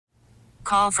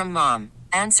call from mom.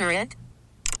 Answer it.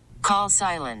 Call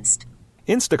silenced.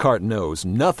 Instacart knows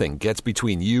nothing gets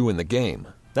between you and the game.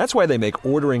 That's why they make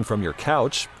ordering from your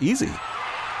couch easy.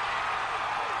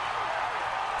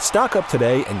 Stock up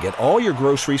today and get all your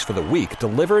groceries for the week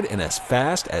delivered in as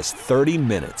fast as 30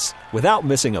 minutes without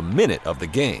missing a minute of the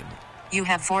game. You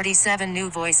have 47 new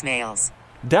voicemails.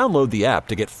 Download the app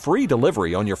to get free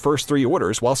delivery on your first 3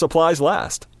 orders while supplies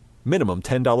last. Minimum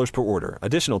 $10 per order.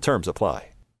 Additional terms apply.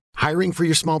 Hiring for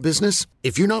your small business?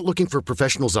 If you're not looking for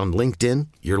professionals on LinkedIn,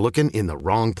 you're looking in the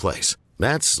wrong place.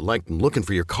 That's like looking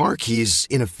for your car keys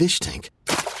in a fish tank.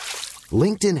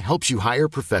 LinkedIn helps you hire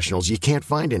professionals you can't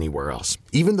find anywhere else,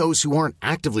 even those who aren't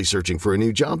actively searching for a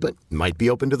new job but might be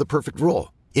open to the perfect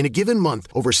role. In a given month,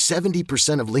 over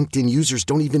 70% of LinkedIn users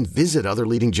don't even visit other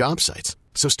leading job sites.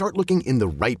 So start looking in the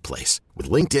right place. With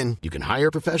LinkedIn, you can hire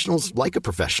professionals like a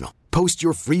professional. Post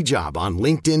your free job on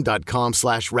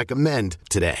linkedin.com/recommend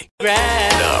today.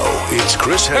 Now, it's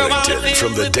Chris Herrington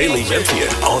from the Daily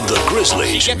Memphian on the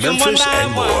Grizzlies, Memphis,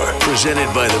 and more. Presented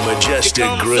by the Majestic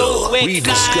Grill.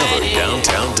 Rediscover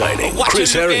downtown dining.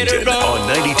 Chris Herrington on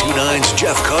 92.9's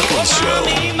Geoff Calkins Show.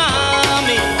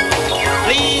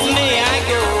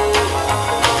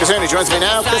 Chris Herrington joins me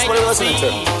now. Chris, what are we listening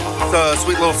to?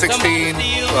 Sweet Little 16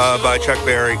 by Chuck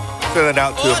Berry. Sent it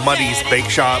out to Muddy's Bake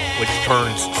Shop, which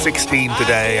turns 16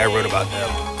 today. I wrote about them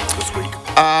this week.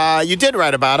 You did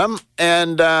write about them.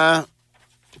 And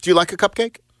do you like a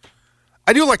cupcake?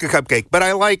 I do like a cupcake, but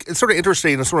it's sort of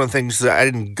interesting. It's one of the things that I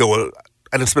didn't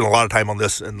spend a lot of time on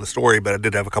this in the story, but I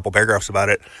did have a couple paragraphs about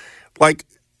it. Like,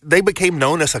 they became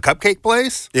known as a cupcake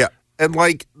place. Yeah. And,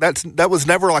 that was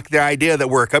never, the idea that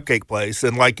we're a cupcake place.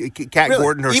 And, Kat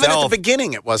Gordon herself. Even at the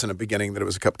beginning, it wasn't a beginning that it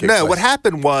was a cupcake place. No, what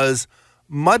happened was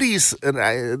Muddy's, and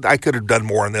I could have done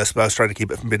more on this, but I was trying to keep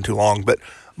it from being too long. But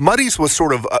Muddy's was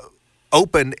sort of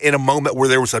open in a moment where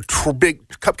there was a big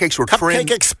cupcakes were Cupcake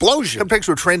explosion. Cupcakes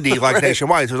were trendy, Right.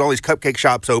 nationwide. There was all these cupcake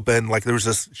shops open. There was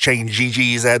this chain,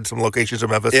 Gigi's, had some locations in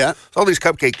Memphis. Yeah. So all these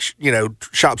cupcake,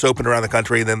 shops open around the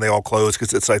country, and then they all closed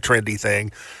because it's a trendy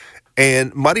thing.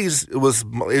 And Muddy's was,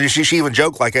 she even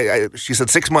joked, she said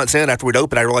 6 months in after we'd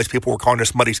opened, I realized people were calling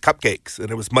us Muddy's Cupcakes,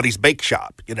 and it was Muddy's Bake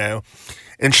Shop,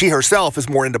 And she herself is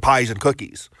more into pies and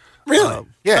cookies. Really?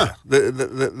 Yeah,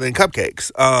 than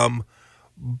cupcakes.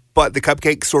 But the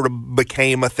cupcake sort of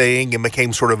became a thing and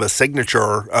became sort of a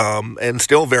signature and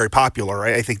still very popular.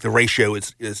 I think the ratio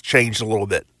is changed a little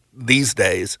bit these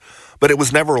days, but it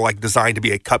was never designed to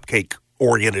be a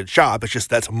cupcake-oriented shop. It's just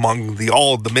that's among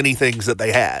all of the many things that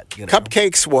they had.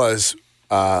 Cupcakes was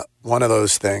one of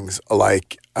those things.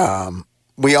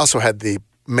 We also had the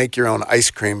make your own ice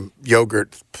cream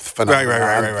yogurt phenomenon.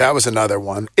 Right. That was another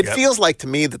one. It feels like to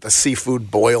me that the seafood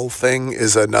boil thing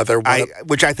is another one.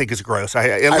 Which I think is gross.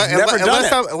 I've never done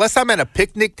it. Unless I'm at a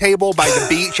picnic table by the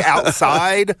beach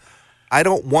outside, I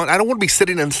don't want to be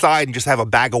sitting inside and just have a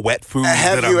bag of wet food.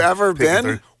 Have you ever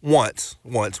been? Once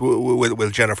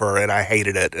with Jennifer, and I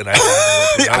hated it, and I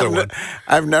went to another one.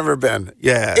 I've never been.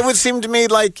 Yeah. It would seem to me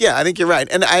I think you're right.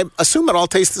 And I assume it all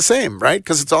tastes the same, right?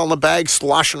 Because it's all in the bag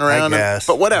sloshing around. I guess.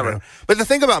 But whatever. Yeah. But the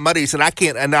thing about Muddy's, and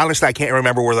honestly, I can't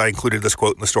remember whether I included this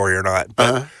quote in the story or not,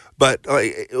 but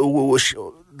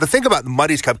the thing about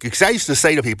Muddy's cupcakes, I used to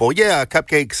say to people, yeah,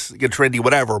 cupcakes get trendy,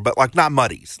 whatever, but like not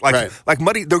Muddy's. Like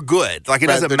Muddy, they're good. Like it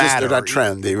doesn't matter. They're not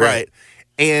trendy, right?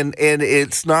 And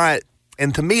it's not.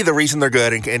 And to me, the reason they're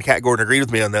good, and Kat Gordon agreed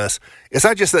with me on this, it's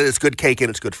not just that it's good cake and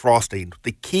it's good frosting.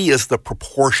 The key is the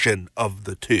proportion of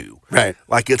the two. Right.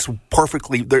 Like it's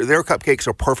perfectly, their cupcakes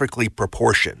are perfectly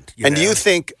proportioned. And do you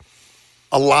think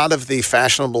a lot of the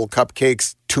fashionable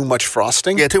cupcakes, too much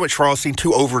frosting? Yeah, too much frosting,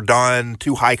 too overdone,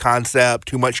 too high concept,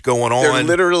 too much going on. They're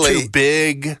literally too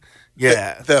big.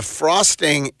 Yeah. The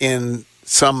frosting in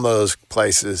some of those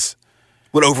places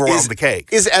would overwhelm the cake.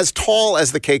 Is as tall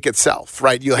as the cake itself,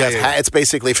 right? You have it's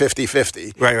basically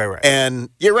 50-50. Right. And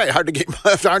you're right, hard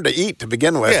to eat to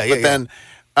begin with.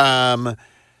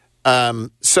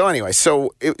 So anyway,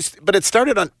 but it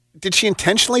started on. Did she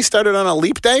intentionally start it on a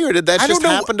leap day, or did that just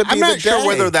happen to be the day? I'm not sure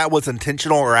whether that was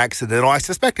intentional or accidental. I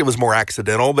suspect it was more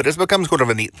accidental, but it's become sort of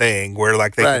a neat thing where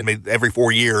they can make every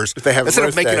 4 years. If they have instead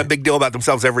of making a big deal about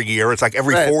themselves every year, it's like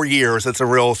every 4 years, it's a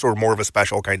real sort of more of a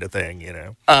special kind of thing,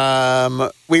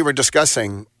 We were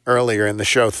discussing earlier in the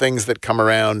show things that come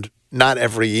around not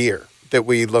every year that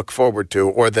we look forward to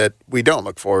or that we don't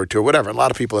look forward to or whatever. A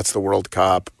lot of people, it's the World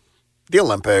Cup. The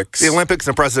Olympics. The Olympics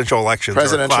and presidential elections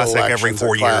are classic every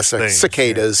 4 years.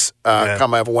 Cicadas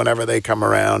come up whenever they come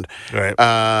around. Right.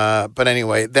 But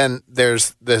anyway, then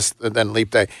there's then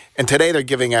Leap Day. And today they're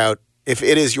giving out, if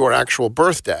it is your actual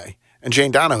birthday, And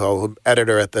Jane Donahoe,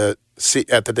 editor at the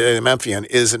Daily Memphian,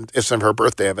 it's her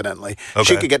birthday, evidently. Okay.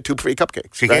 She could get 2 free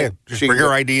cupcakes. She can. Just bring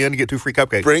your ID in and get 2 free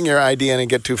cupcakes. Bring your ID in and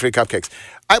get 2 free cupcakes.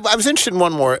 I was interested in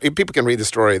one more. People can read the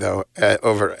story, though,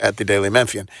 over at the Daily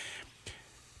Memphian.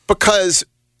 Because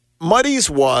Muddy's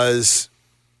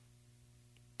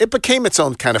it became its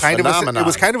own kind of phenomenon. It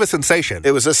was kind of a sensation.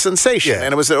 It was a sensation, Yeah.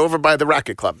 and it was over by the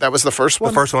Racket Club. That was the first one?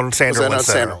 The first one, Sanderlin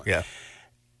Center. Yeah.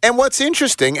 And what's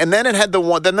interesting, and then it had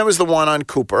then there was the one on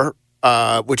Cooper,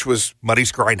 which was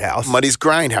Muddy's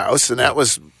Grindhouse, and that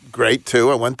was great, too.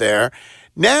 I went there.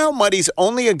 Now Muddy's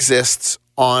only exists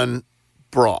on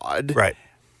Broad. Right.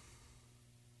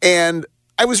 And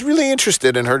I was really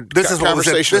interested in her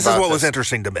conversation This is what was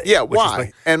interesting to me. Yeah,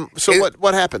 why? And so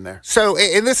what happened there? So,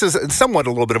 and this is somewhat a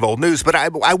little bit of old news, but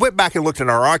I went back and looked in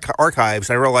our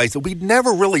archives, and I realized that we'd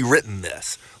never really written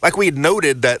this. Like, we had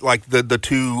noted that, like, the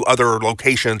 2 other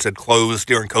locations had closed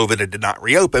during COVID and did not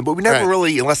reopen, but we never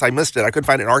really, unless I missed it, I couldn't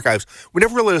find it in archives, we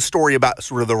never really had a story about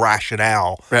sort of the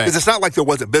rationale. Because it's not like there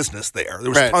wasn't business there. There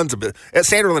was tons of business. At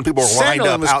Sanderlin, people were lined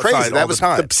up outside all the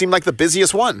time. That seemed like the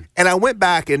busiest one. And I went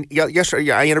back, and yesterday,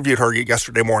 I interviewed her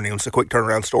yesterday morning. It was a quick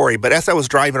turnaround story. But as I was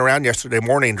driving around yesterday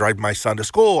morning, driving my son to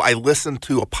school, I listened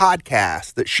to a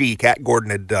podcast that Kat Gordon,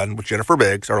 had done with Jennifer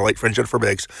Biggs, our late friend Jennifer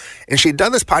Biggs. And she had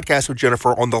done this podcast with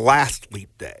Jennifer on the last leap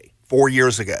day 4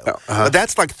 years ago. But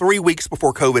that's like 3 weeks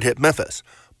before COVID hit Memphis.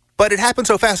 But it happened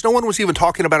so fast, no one was even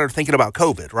talking about it or thinking about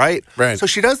COVID, right? Right. So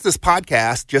she does this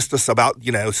podcast just about,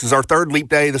 this is our 3rd leap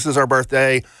day, this is our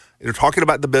birthday. They're talking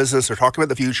about the business. They're talking about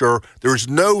the future. There's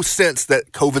no sense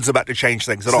that COVID's about to change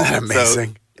things at all. Isn't that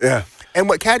amazing? Yeah. And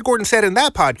what Kat Gordon said in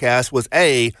that podcast was,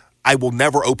 A, I will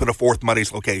never open a 4th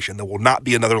Muddy's location. There will not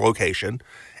be another location.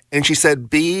 And she said,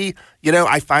 B,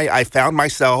 I found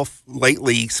myself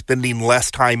lately spending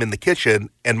less time in the kitchen,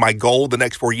 and my goal the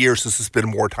next 4 years is to spend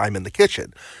more time in the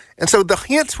kitchen. And so the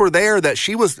hints were there that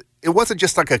it wasn't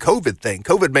just like a COVID thing.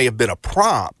 COVID may have been a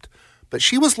prompt, but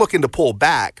she was looking to pull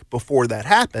back before that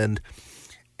happened.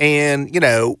 And,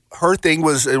 her thing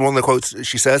was, and one of the quotes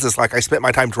she says is like, I spent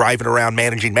my time driving around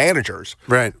managing managers.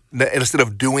 Right. Instead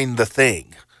of doing the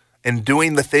thing. And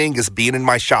doing the thing is being in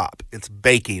my shop. It's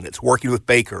baking. It's working with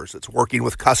bakers. It's working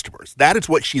with customers. That is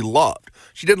what she loved.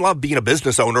 She didn't love being a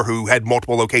business owner who had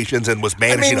multiple locations and was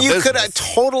managing a business. You could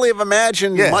totally have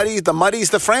imagined Muddy's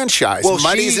the franchise. Well,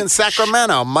 Muddy's in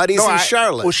Sacramento. Muddy's in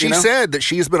Charlotte. Well, she said that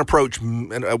she's been approached,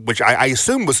 which I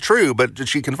assume was true, but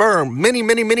she confirmed many,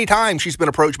 many, many times she's been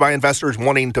approached by investors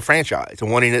wanting to franchise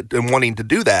and wanting to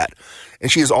do that.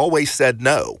 And she has always said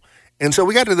no. And so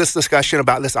we got to this discussion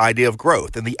about this idea of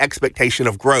growth and the expectation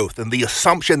of growth and the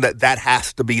assumption that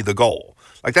has to be the goal.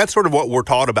 Like, that's sort of what we're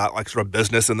taught about, like, sort of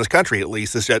business in this country, at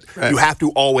least, is that you have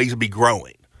to always be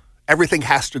growing. Everything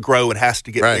has to grow and has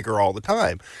to get bigger all the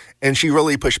time. And she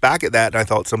really pushed back at that, and I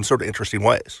thought some sort of interesting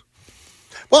ways.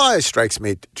 Well, it strikes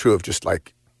me true of just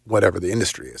like whatever the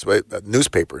industry is, right? The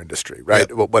newspaper industry, right?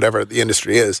 Yep. Whatever the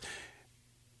industry is.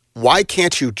 Why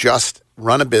can't you just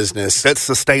run a business that's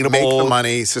sustainable, make the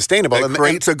money sustainable, that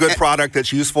creates a good product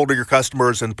that's useful to your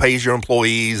customers and pays your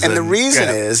employees? And the reason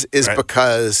is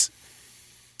because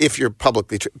if you're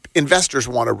investors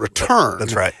want a return.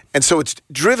 That's right. And so it's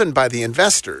driven by the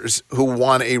investors who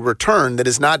want a return that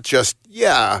is not just,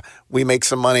 we make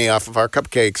some money off of our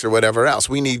cupcakes or whatever else.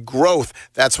 We need growth.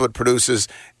 That's what produces.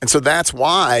 And so that's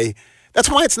why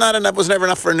it's not enough. Was never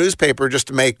enough for a newspaper just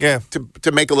to make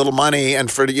to make a little money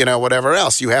and for whatever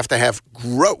else. You have to have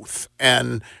growth.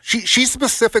 And she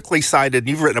specifically cited.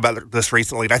 You've written about this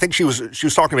recently. And I think she was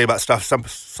talking to me about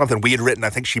something we had written. I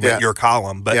think she meant your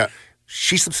column, but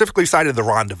she specifically cited the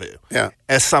Rendezvous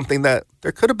as something that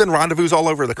there could have been rendezvous all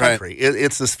over the country. Right.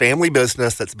 It's this family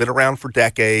business that's been around for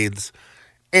decades,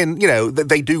 and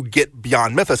they do get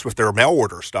beyond Memphis with their mail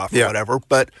order stuff or whatever,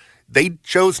 but they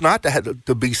chose not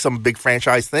to be some big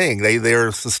franchise thing. They're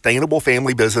a sustainable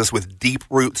family business with deep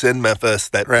roots in Memphis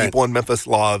that people in Memphis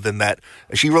love, and that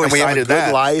she really cited that. We have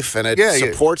a good life, and it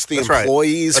supports the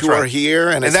employees who are here.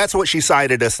 And that's what she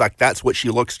cited as, like, that's what she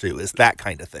looks to, is that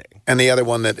kind of thing. And the other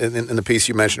one that in the piece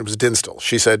you mentioned was Dinstall.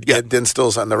 She said, get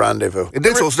Dinstall's on the Rendezvous. And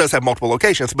Dinstall's does have multiple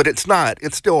locations, but it's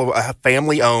still a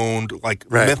family-owned,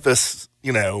 Memphis,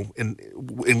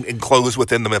 enclosed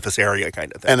within the Memphis area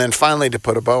kind of thing. And then finally, to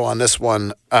put a bow on this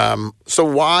one, so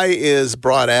why is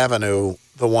Broad Avenue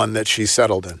the one that she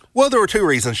settled in? Well, there were two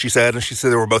reasons, she said, and she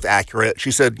said they were both accurate.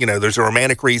 She said, there's a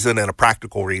romantic reason and a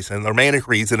practical reason. The romantic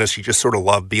reason is she just sort of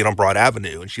loved being on Broad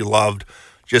Avenue, and she loved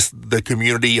just the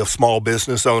community of small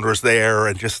business owners there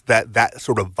and just that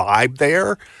sort of vibe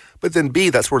there. but then B,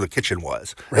 that's where the kitchen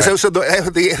was. Right. And so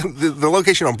the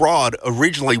location on Broad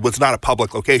originally was not a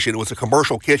public location. It was a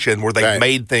commercial kitchen where they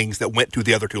made things that went to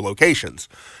the other two locations.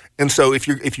 And so if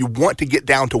you want to get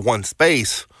down to one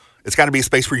space, it's got to be a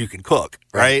space where you can cook,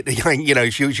 right? You know,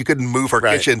 she couldn't move her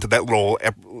kitchen to that little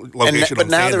location. But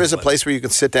now there is a place where you can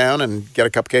sit down and get a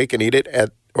cupcake and eat it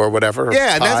or whatever.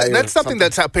 Yeah, and that's something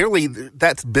that's apparently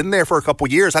that's been there for a couple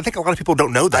of years. I think a lot of people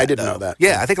don't know that. I didn't know that.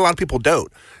 Yeah, I think a lot of people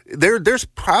don't. There's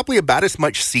probably about as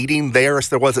much seating there as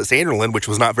there was at Sanderland, which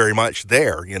was not very much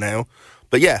there, you know.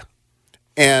 But yeah.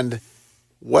 And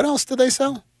what else do they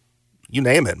sell? You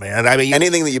name it, man. I mean,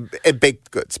 anything that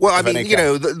baked goods. Well, I mean, you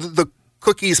know, the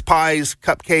cookies, pies,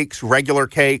 cupcakes, regular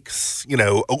cakes, you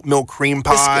know, oatmeal cream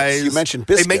pies. Biscuits. You mentioned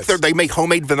biscuits. They make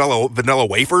homemade vanilla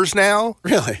wafers now.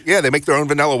 Really? Yeah, they make their own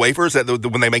vanilla wafers.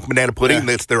 When they make banana pudding,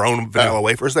 it's their own vanilla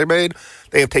wafers they made.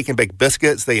 They have take and bake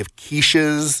biscuits. They have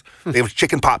quiches. They have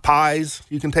chicken pot pies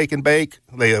you can take and bake.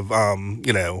 They have,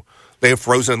 you know, they have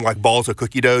frozen like balls of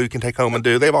cookie dough you can take home and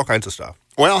do. They have all kinds of stuff.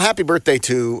 Well, happy birthday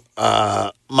to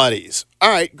Muddies. All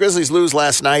right, Grizzlies lose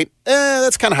last night.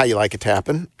 That's kind of how you like it to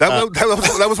happen.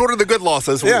 That was one of the good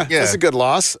losses. Yeah, that's a good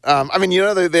loss. I mean, you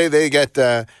know, they get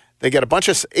a bunch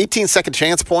of 18-second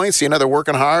chance points. You know, they're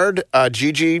working hard.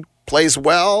 Gigi plays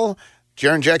well.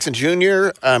 Jaren Jackson Jr.,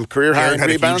 career high in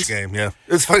rebounds. A huge game, yeah.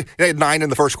 It's funny. They had 9 in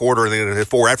the first quarter, and they had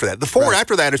 4 after that. The 4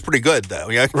 after that is pretty good, though.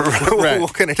 Yeah,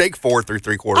 What can it take 4 through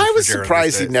 3 quarters? I was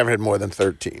surprised he never had more than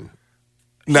 13.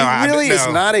 No, he really is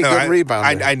not a good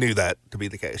rebounder. I knew that to be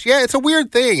the case. Yeah, it's a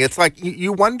weird thing. It's like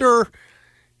you wonder.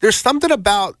 There's something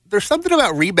about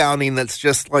rebounding that's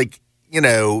just like, you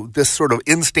know, this sort of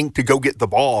instinct to go get the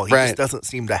ball. He just doesn't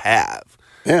seem to have.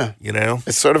 Yeah, you know, it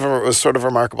was sort of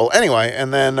remarkable. Anyway,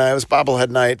 and then it was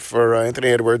bobblehead night for Anthony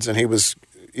Edwards, and he was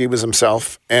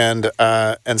himself, and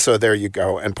so there you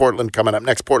go. And Portland coming up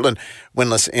next. Portland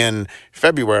winless in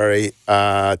February,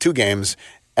 2 games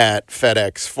at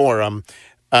FedEx Forum.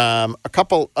 A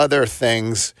couple other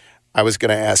things I was going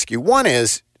to ask you. One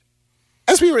is,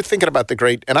 as we were thinking about the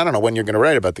great, and I don't know when you're going to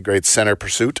write about the great center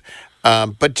pursuit,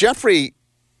 but Jeffrey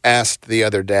asked the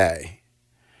other day,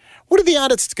 what are the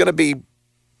odds it's going to be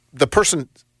the person,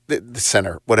 the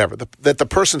center, whatever, that the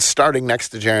person starting next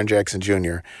to Jaren Jackson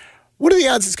Jr., what are the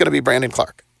odds it's going to be Brandon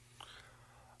Clark?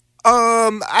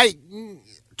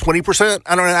 20%.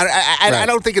 I don't know. I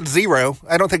don't think it's 0.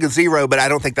 I don't think it's 0, but I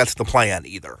don't think that's the plan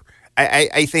either.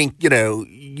 I think, you know,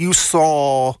 you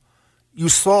saw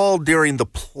during the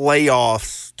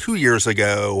playoffs 2 years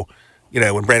ago, you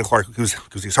know, when Brandon Clark,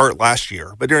 because he's hurt last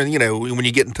year, but during, you know, when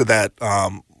you get into that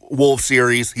Wolves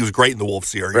series, he was great in the Wolves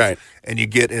series, right? And you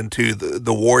get into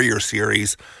the Warriors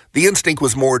series, the instinct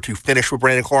was more to finish with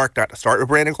Brandon Clark, not to start with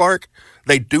Brandon Clark.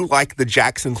 They do like the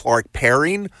Jackson-Clark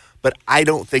pairing, but I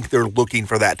don't think they're looking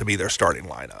for that to be their starting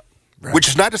lineup, which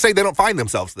is not to say they don't find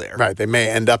themselves there. Right, they may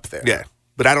end up there. Yeah.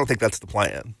 But I don't think that's the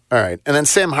plan. All right. And then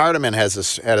Sam Hardiman had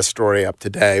a story up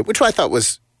today, which I thought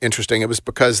was interesting. It was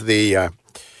because they're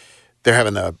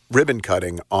having the ribbon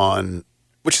cutting on,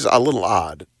 which is a little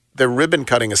odd. They're ribbon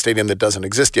cutting a stadium that doesn't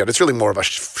exist yet. It's really more of a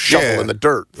shovel in the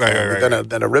dirt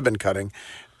than a ribbon cutting.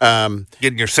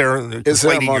 Getting your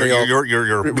ceremonial,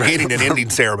 your beginning and ending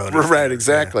ceremony. Right,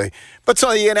 exactly. Yeah. But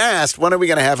so you asked, when are we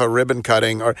going to have a ribbon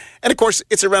cutting? And of course,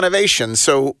 it's a renovation,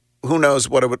 so who knows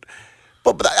what it would.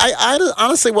 But I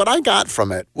honestly, what I got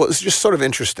from it, what was just sort of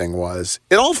interesting was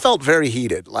it all felt very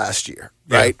heated last year,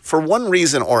 right? For one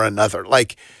reason or another.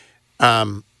 Like,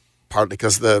 partly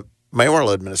because the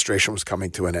mayoral administration was coming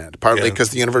to an end, partly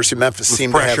because the University of Memphis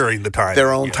seemed to have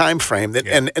their own time frame,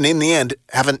 and in the end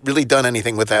haven't really done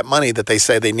anything with that money that they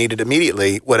say they needed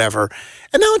immediately, whatever.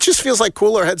 And now it just feels like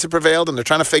cooler heads have prevailed, and they're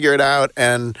trying to figure it out,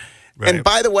 and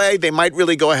by the way, they might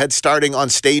really go ahead starting on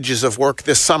stages of work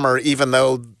this summer, even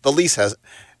though the lease has.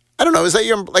 I don't know. Is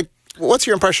that what's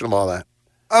your impression of all that?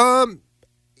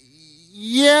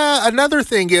 Yeah. Another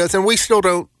thing is, and we still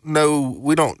don't know.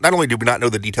 Not only do we not know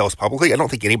the details publicly, I don't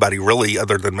think anybody really,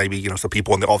 other than maybe, you know, some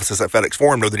people in the offices at FedEx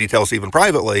Forum, know the details even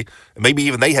privately, and maybe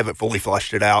even they haven't fully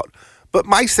fleshed it out. But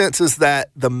my sense is that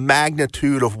the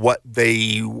magnitude of what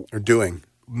they are doing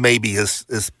maybe has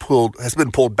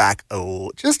been pulled back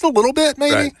just a little bit,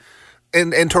 maybe,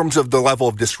 in terms of the level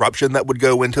of disruption that would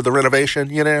go into the renovation,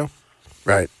 you know?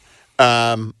 Right.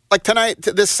 Like tonight,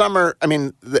 this summer, I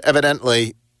mean,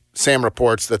 evidently, Sam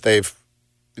reports that they're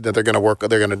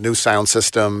going to new sound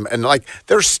system, and like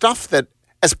there's stuff that,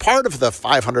 as part of the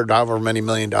 $500 however many $1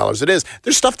 million it is,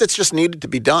 there's stuff that's just needed to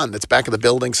be done. That's back of the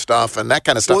building stuff and that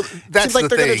kind of stuff. Well, that's seems like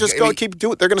the they're thing. going to just keep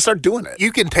doing. They're going to start doing it.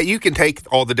 You can take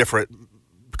all the different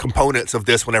components of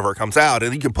this whenever it comes out,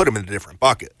 and you can put them into different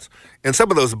buckets. And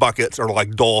some of those buckets are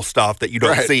like dull stuff that you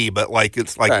don't see, but like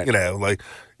it's like like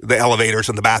the elevators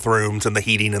and the bathrooms and the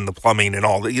heating and the plumbing and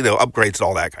all the upgrades and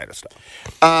all that kind of stuff.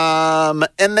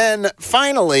 And then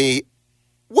finally,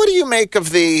 what do you make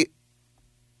of the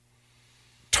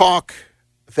talk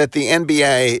that the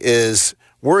NBA is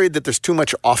worried that there's too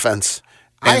much offense?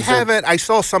 I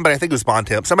saw somebody, I think it was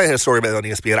Bontemps, somebody had a story about it on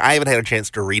ESPN. I haven't had a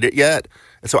chance to read it yet,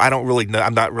 and so I don't really know.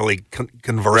 I'm not really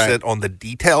conversant on the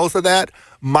details of that.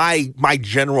 My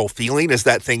general feeling is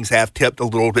that things have tipped a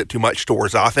little bit too much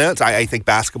towards offense. I think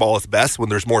basketball is best when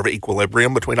there's more of an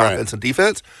equilibrium between offense and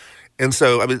defense. And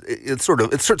so, I mean, it's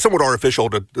somewhat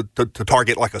artificial to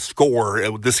target like a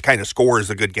score. This kind of score is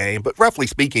a good game, but roughly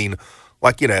speaking,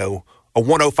 like, a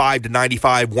 105 to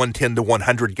 95, 110 to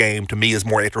 100 game to me is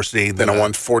more interesting than a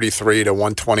 143 to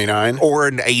 129 or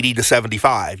an 80 to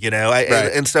 75.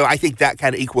 And so I think that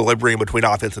kind of equilibrium between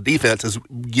offense and defense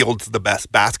yields the best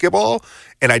basketball.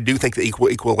 And I do think the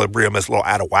equilibrium is a little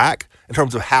out of whack in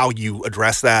terms of how you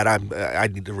address that. I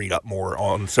need to read up more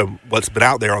on what's been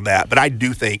out there on that, but I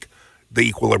do think the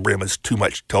equilibrium is too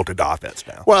much tilted to offense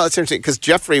now. Well, it's interesting because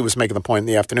Jeffrey was making the point in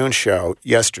the afternoon show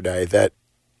yesterday that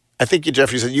I think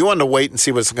Jeffrey said you wanted to wait and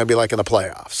see what it's going to be like in the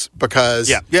playoffs because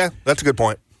yeah, that's a good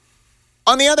point.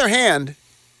 On the other hand,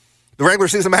 the regular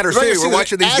season matters too. We're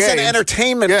watching these games as an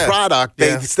entertainment product.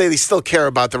 They still care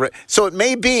about so it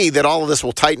may be that all of this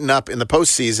will tighten up in the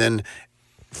postseason,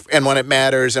 and when it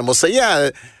matters, and we'll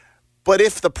say But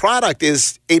if the product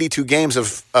is 82 games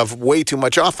of way too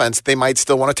much offense, they might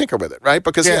still want to tinker with it, right?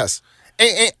 Because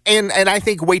and I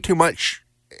think way too much,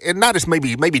 and not as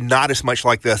maybe not as much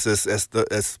like this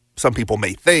as some people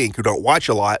may think who don't watch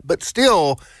a lot, but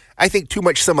still, I think too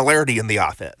much similarity in the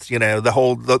offense. The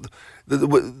whole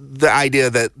the idea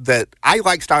that I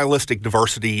like stylistic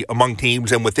diversity among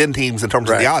teams and within teams in terms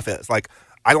of the offense, like.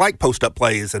 I like post-up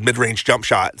plays and mid-range jump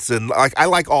shots, and I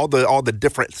like all the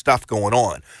different stuff going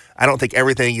on. I don't think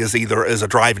everything is either as a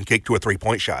drive and kick to a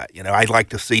three-point shot. I'd like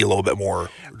to see a little bit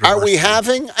more diversity. Are we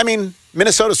having? I mean,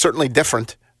 Minnesota's certainly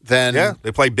different than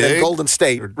they play big. Than Golden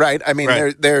State, right? I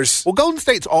mean, there's Golden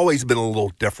State's always been a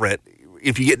little different.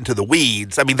 If you get into the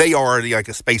weeds, I mean, they are like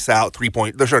a space out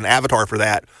 3-point. There's an avatar for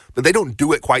that, but they don't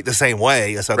do it quite the same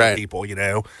way as other people.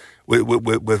 With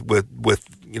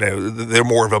they're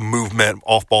more of a movement,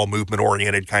 off-ball movement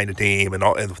oriented kind of team, and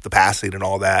with the passing and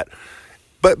all that.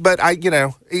 But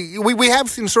we have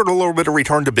seen sort of a little bit of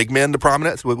return to big men to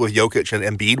prominence with Jokic and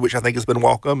Embiid, which I think has been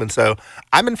welcome. And so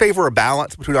I'm in favor of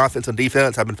balance between offense and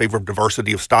defense. I'm in favor of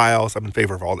diversity of styles. I'm in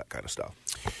favor of all that kind of stuff.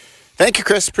 Thank you,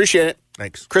 Chris. Appreciate it.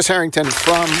 Thanks. Chris Herrington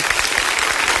from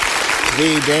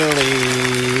the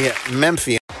Daily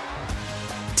Memphian.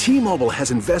 T-Mobile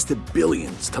has invested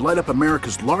billions to light up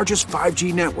America's largest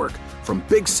 5G network, from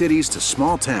big cities to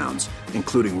small towns,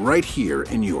 including right here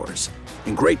in yours.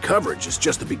 And great coverage is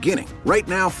just the beginning. Right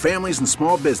now, families and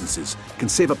small businesses can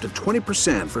save up to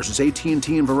 20% versus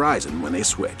AT&T and Verizon when they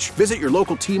switch. Visit your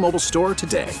local T-Mobile store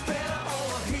today.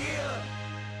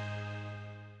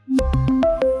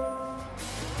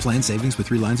 Plan savings with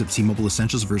 3 lines of T-Mobile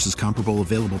Essentials versus comparable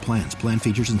available plans. Plan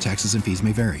features and taxes and fees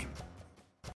may vary.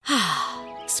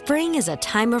 Spring is a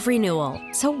time of renewal,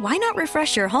 so why not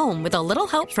refresh your home with a little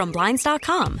help from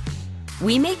Blinds.com?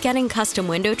 We make getting custom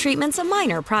window treatments a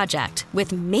minor project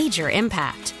with major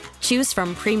impact. Choose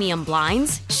from premium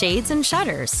blinds, shades, and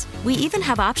shutters. We even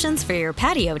have options for your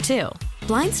patio, too.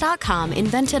 Blinds.com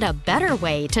invented a better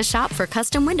way to shop for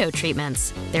custom window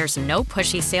treatments. There's no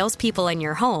pushy salespeople in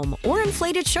your home or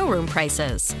inflated showroom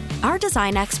prices. Our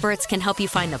design experts can help you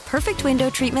find the perfect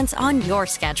window treatments on your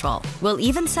schedule. We'll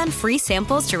even send free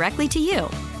samples directly to you.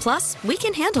 Plus, we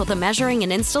can handle the measuring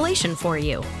and installation for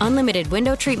you. Unlimited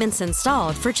window treatments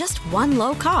installed for just one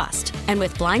low cost. And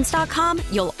with Blinds.com,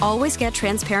 you'll always get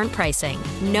transparent pricing.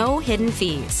 No hidden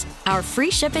fees. Our free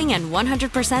shipping and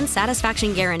 100%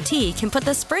 satisfaction guarantee can put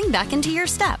the spring back into your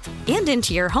step and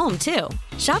into your home, too.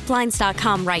 Shop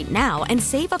Blinds.com right now and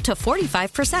save up to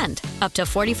 45%. Up to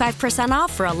 45%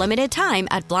 off for a limited time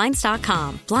at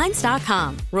Blinds.com.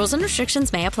 Blinds.com. Rules and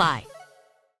restrictions may apply.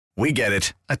 We get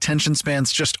it. Attention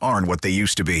spans just aren't what they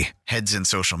used to be. Heads in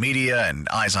social media and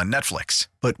eyes on Netflix.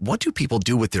 But what do people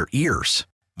do with their ears?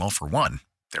 Well, for one,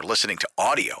 they're listening to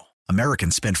audio.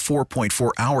 Americans spend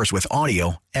 4.4 hours with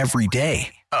audio every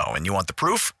day. Oh, and you want the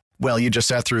proof? Well, you just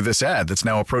sat through this ad that's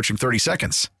now approaching 30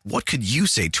 seconds. What could you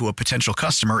say to a potential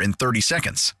customer in 30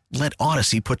 seconds? Let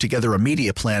Odyssey put together a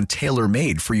media plan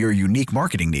tailor-made for your unique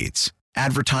marketing needs.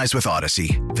 Advertise with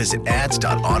Odyssey. Visit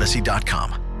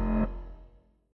ads.odyssey.com.